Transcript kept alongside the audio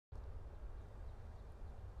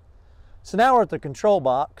So now we're at the control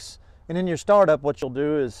box, and in your startup what you'll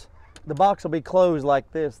do is the box will be closed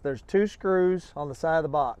like this. There's 2 screws on the side of the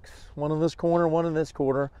box, one in this corner, one in this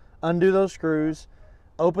corner. Undo those screws,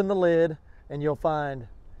 open the lid, and you'll find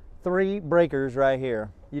 3 breakers right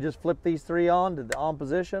here. You just flip these 3 on to the on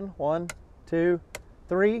position. 1, 2,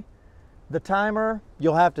 3. The timer,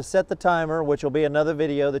 you'll have to set the timer, which will be another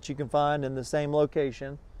video that you can find in the same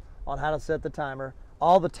location on how to set the timer.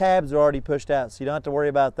 All the tabs are already pushed out, so you don't have to worry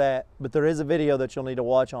about that, but there is a video that you'll need to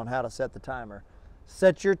watch on how to set the timer.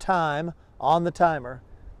 Set your time on the timer,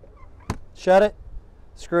 shut it,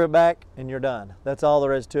 screw it back, and you're done. That's all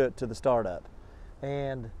there is to it, to the startup.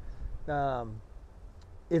 And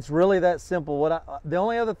it's really that simple. The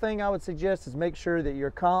only other thing I would suggest is make sure that your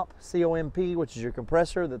comp, C-O-M-P, which is your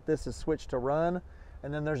compressor, that this is switched to run.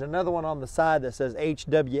 And then there's another one on the side that says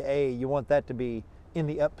HWA. You want that to be in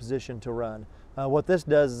the up position to run. What this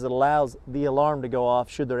does is it allows the alarm to go off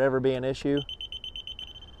should there ever be an issue.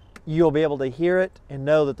 You'll be able to hear it and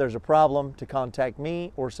know that there's a problem to contact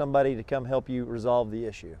me or somebody to come help you resolve the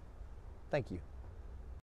issue. Thank you.